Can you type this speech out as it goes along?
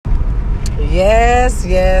Yes,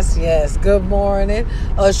 yes, yes. Good morning,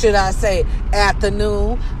 or should I say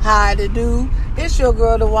afternoon. How to do? It's your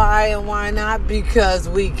girl, the why and why not? Because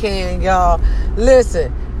we can, y'all.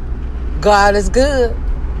 Listen, God is good.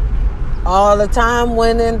 All the time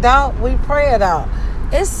when in doubt, we pray it out.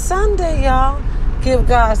 It's Sunday, y'all. Give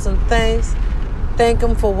God some thanks. Thank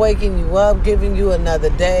Him for waking you up, giving you another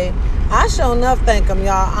day. I sure enough thank Him,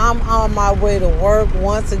 y'all. I'm on my way to work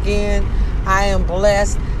once again. I am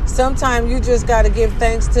blessed. Sometimes you just got to give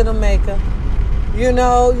thanks to the Maker. You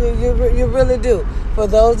know, you really do. For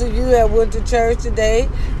those of you that went to church today,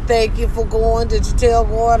 thank you for going. Did you tell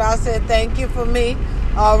God I said thank you for me?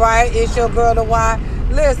 All right, it's your girl, the why.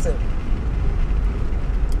 Listen,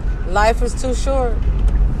 life is too short.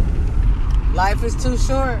 Life is too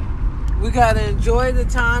short. We got to enjoy the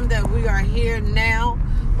time that we are here now,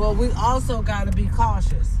 but we also got to be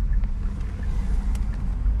cautious.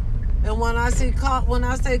 And when I say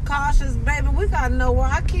cautious, baby, we got to know where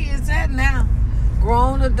our kids at now.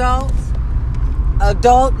 Grown adults,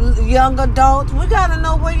 young adults, we got to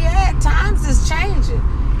know where you're at. Times is changing.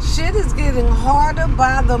 Shit is getting harder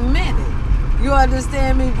by the minute. You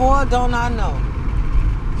understand me, boy? Don't I know?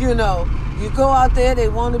 You know, you go out there, they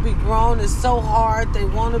want to be grown. It's so hard. They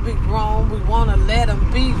want to be grown. We want to let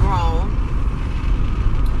them be grown.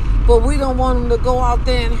 But we don't want them to go out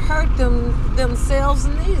there and hurt themselves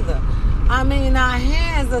neither. I mean, our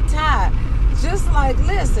hands are tied. Just like,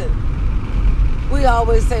 listen, we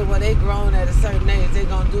always say, well, they grown at a certain age. They're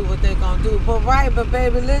going to do what they're going to do. But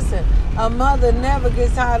baby, listen, a mother never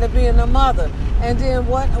gets tired of being a mother. And then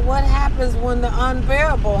what happens when the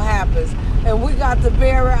unbearable happens? And we got to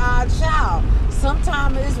bury our child.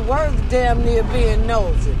 Sometimes it's worth damn near being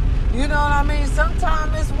nosy. You know what I mean?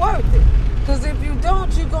 Sometimes it's worth it. Because if you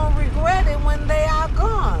don't, you're going to regret it when they are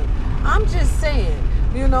gone. I'm just saying,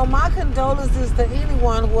 you know, my condolences to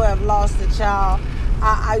anyone who have lost a child.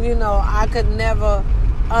 I could never,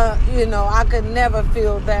 I could never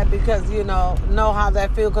feel that because, know how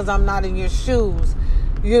that feels because I'm not in your shoes,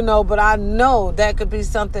 but I know that could be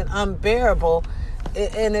something unbearable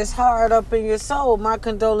and it's hard up in your soul. My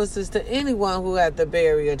condolences to anyone who had to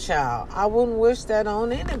bury a child. I wouldn't wish that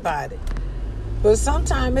on anybody. But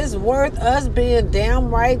sometimes it's worth us being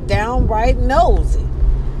downright nosy.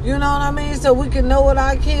 You know what I mean? So we can know what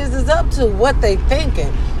our kids is up to, what they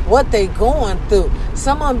thinking, what they going through.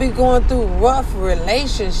 Some of them be going through rough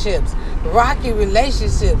relationships, rocky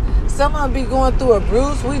relationships. Some of them be going through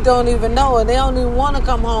abuse we don't even know, and they don't even want to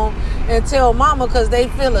come home and tell mama because they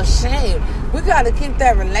feel ashamed. We got to keep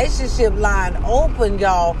that relationship line open,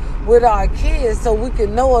 y'all, with our kids so we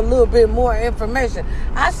can know a little bit more information.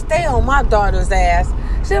 I stay on my daughter's ass.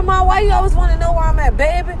 She said, Mom, why you always want to know where I'm at,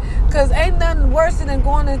 baby? Because ain't nothing worse than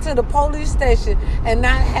going into the police station and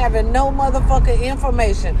not having no motherfucking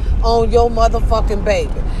information on your motherfucking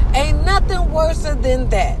baby. Ain't nothing worse than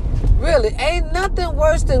that. Really, ain't nothing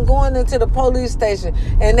worse than going into the police station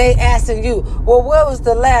and they asking you, well, where was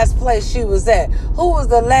the last place she was at? Who was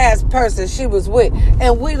the last person she was with?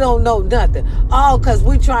 And we don't know nothing. All because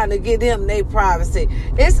we trying to get them their privacy.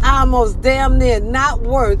 It's almost damn near not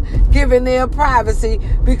worth giving their privacy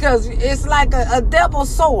because it's like a double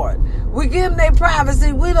sword. We give them their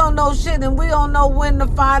privacy. We don't know shit and we don't know when to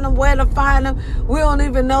find them, where to find them. We don't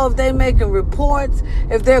even know if they making reports,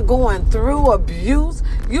 if they're going through abuse.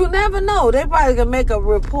 You never know. They probably can make a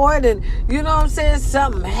report and, you know what I'm saying,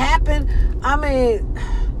 something happened. I mean,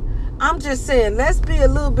 I'm just saying, let's be a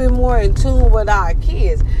little bit more in tune with our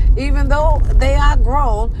kids. Even though they are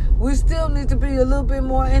grown, we still need to be a little bit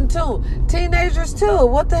more in tune. Teenagers too.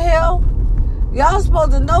 What the hell? Y'all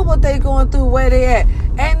supposed to know what they going through, where they at.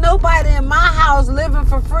 Ain't nobody in my house living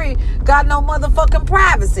for free got no motherfucking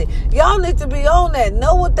privacy. Y'all need to be on that.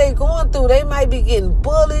 Know what they going through. They might be getting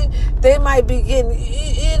bullied. They might be getting,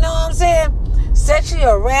 you know what I'm saying, sexually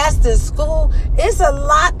harassed in school. It's a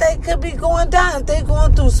lot that could be going down. If they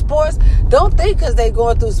going through sports, don't think because they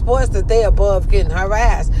going through sports that they above getting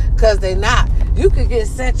harassed, because they not. You could get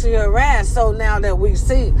sexually harassed. So now that we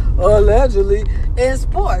see allegedly in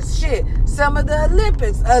sports, shit, some of the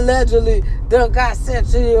Olympics allegedly done got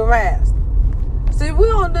sexually harassed. See, we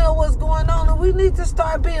don't know what's going on, and we need to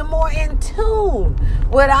start being more in tune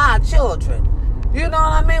with our children. You know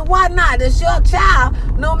what I mean? Why not? It's your child,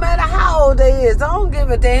 no matter how old they is. I don't give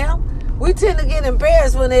a damn. We tend to get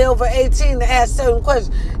embarrassed when they over 18 to ask certain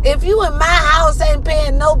questions. If you in my house ain't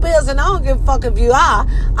paying no bills, and I don't give a fuck if you are,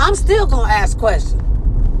 I'm still going to ask questions.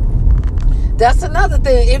 That's another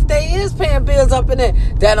thing. If they is paying bills up in there,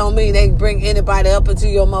 that don't mean they can bring anybody up into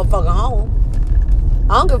your motherfucking home.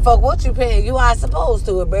 I don't give a fuck what you paying. You are supposed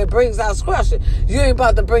to. It brings out scrushing. You ain't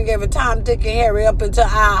about to bring every Tom, Dick, and Harry up into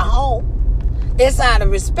our home. It's out of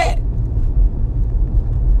respect.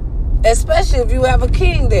 Especially if you have a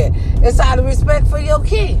king there. It's out of respect for your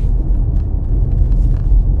king.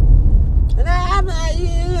 Now, I'm not,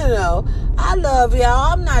 I love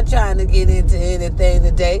y'all. I'm not trying to get into anything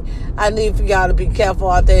today. I need for y'all to be careful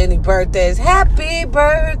out there. Any birthdays. Happy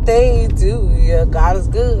birthday to you. God is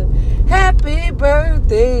good. Happy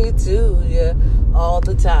birthday to you all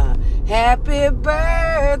the time. Happy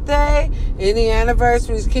birthday. Any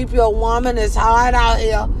anniversaries. Keep your woman. It's hard out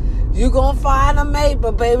here. You gonna find a mate,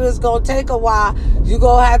 but baby, it's gonna take a while. You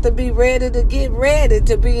gonna have to be ready to get ready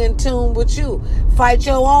to be in tune with you. Fight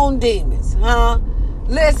your own demons, huh?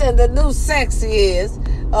 Listen, the new sexy is,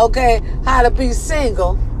 okay, how to be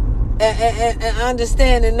single and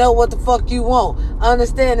understand and know what the fuck you want.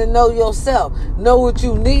 Understand and know yourself. Know what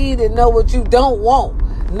you need and know what you don't want.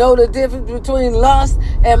 Know the difference between lust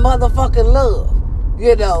and motherfucking love.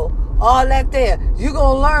 All that there. You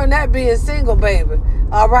gonna learn that being single, baby.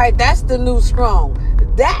 All right, that's the new strong.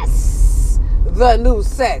 That's the new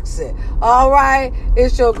sexy. All right,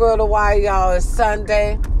 it's your girl, The Wire, y'all. It's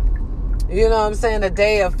Sunday. You know what I'm saying? A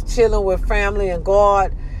day of chilling with family and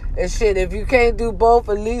God and shit. If you can't do both,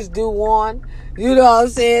 at least do one. You know what I'm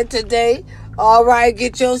saying? Today, all right,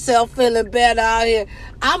 get yourself feeling better out here.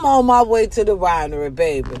 I'm on my way to the winery,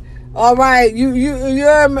 baby. All right, you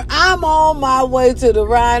heard me? I'm on my way to the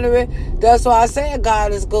winery. That's why I said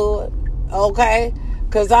God is good. Okay?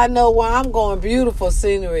 Because I know where I'm going. Beautiful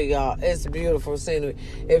scenery, y'all. It's beautiful scenery.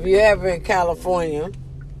 If you're ever in California,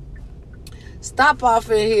 stop off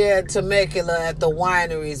in here at Temecula at the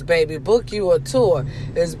wineries, baby. Book you a tour.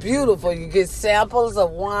 It's beautiful. You get samples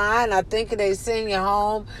of wine. I think they send you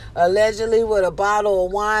home allegedly with a bottle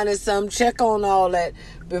of wine or something. Check on all that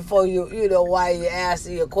before while you ask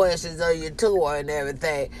your questions on your tour and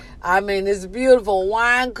everything. I mean, it's beautiful.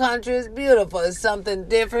 Wine country is beautiful. It's something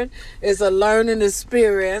different. It's a learning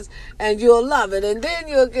experience, and you'll love it. And then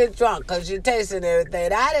you'll get drunk because you're tasting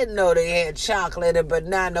everything. I didn't know they had chocolate and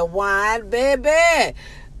banana wine, baby.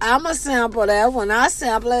 I'm going to sample that. When I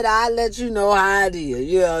sample it, I'll let you know how it is.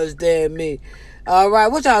 You understand me? All right,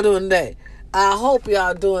 what y'all doing today? I hope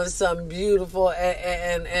y'all doing something beautiful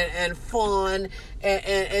and fun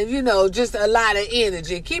and just a lot of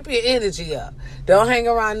energy. Keep your energy up. Don't hang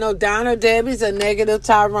around no Downer Debbies or negative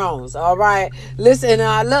Tyrones. All right? Listen,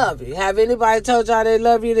 I love you. Have anybody told y'all they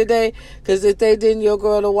love you today? Because if they didn't, your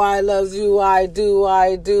girl, The Wire, loves you. I do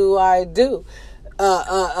love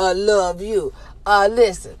you.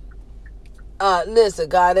 Listen,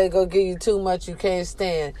 God ain't gonna give you too much you can't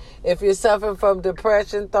stand. If you're suffering from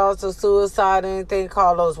depression, thoughts of suicide, or anything,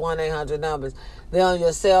 call those 1-800 numbers. They're on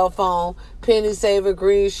your cell phone, penny saver,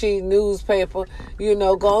 green sheet, newspaper.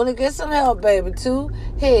 Go on and get some help, baby. 2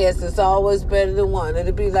 heads is always better than one.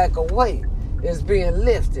 It'll be like a weight is being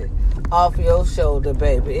lifted off your shoulder,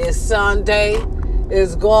 baby. It's Sunday.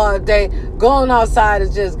 It's God day. Going outside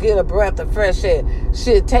and just get a breath of fresh air.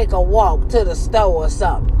 Shit, take a walk to the store or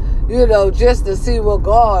something. Just to see what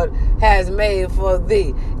God has made for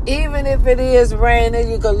thee. Even if it is raining,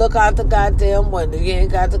 you can look out the goddamn window. You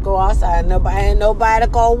ain't got to go outside. Ain't nobody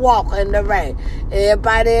gonna walk in the rain.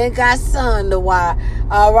 Everybody ain't got sun to watch.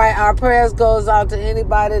 All right, our prayers goes out to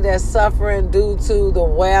anybody that's suffering due to the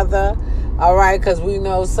weather. All right, because we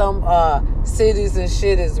know some cities and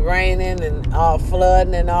shit is raining and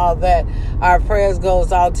flooding and all that. Our prayers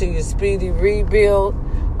goes out to your speedy rebuild.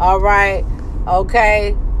 All right,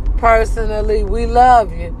 okay. Personally, we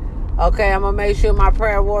love you. Okay, I'm going to make sure my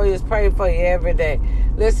prayer warriors pray for you every day.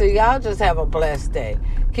 Listen, y'all just have a blessed day.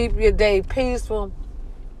 Keep your day peaceful.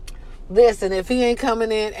 Listen, if he ain't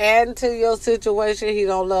coming in adding to your situation, he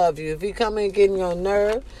don't love you. If he come in getting your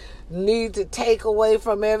nerve, need to take away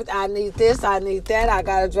from everything. I need this, I need that. I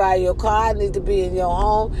got to drive your car. I need to be in your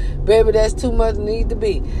home. Baby, that's too much need to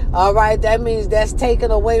be. All right, that means that's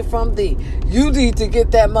taken away from thee. You need to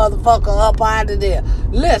get that motherfucker up out of there.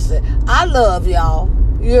 Listen, I love y'all.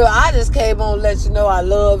 I just came on to let you know I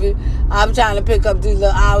love you. I'm trying to pick up these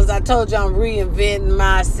little hours. I told you I'm reinventing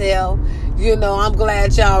myself. I'm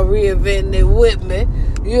glad y'all reinventing it with me.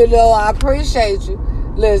 I appreciate you.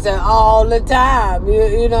 Listen, all the time.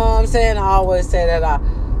 You know what I'm saying? I always say that. I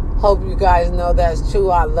hope you guys know that's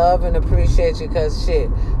true. I love and appreciate you because, shit,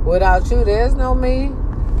 without you, there's no me.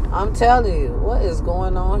 I'm telling you, what is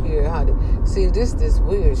going on here, honey? See, this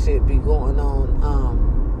weird shit be going on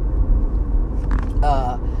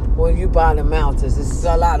when you buy the mountains. This is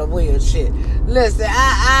a lot of weird shit. Listen,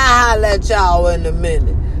 I'll let y'all in a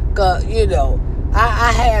minute. Because,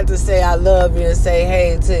 I had to say I love you and say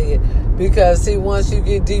hey to you. Because, see, once you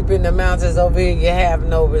get deep in the mountains over here, you have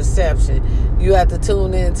no reception. you have to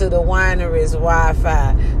tune into the winery's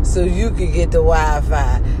Wi-Fi so you can get the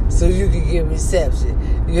Wi-Fi, so you can get reception.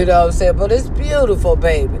 You know what I'm saying? But it's beautiful,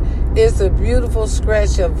 baby. It's a beautiful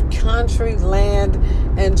stretch of country, land,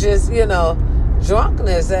 and just,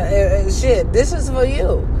 drunkenness. Shit, this is for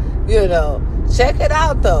you. Check it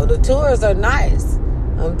out, though. The tours are nice.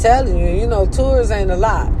 I'm telling you, tours ain't a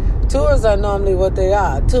lot. Tours are normally what they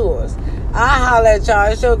are, tours. I holler at y'all.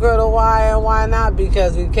 It's your girl, the why and why not,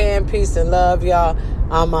 because we can. Peace and love, y'all.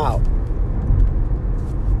 I'm out.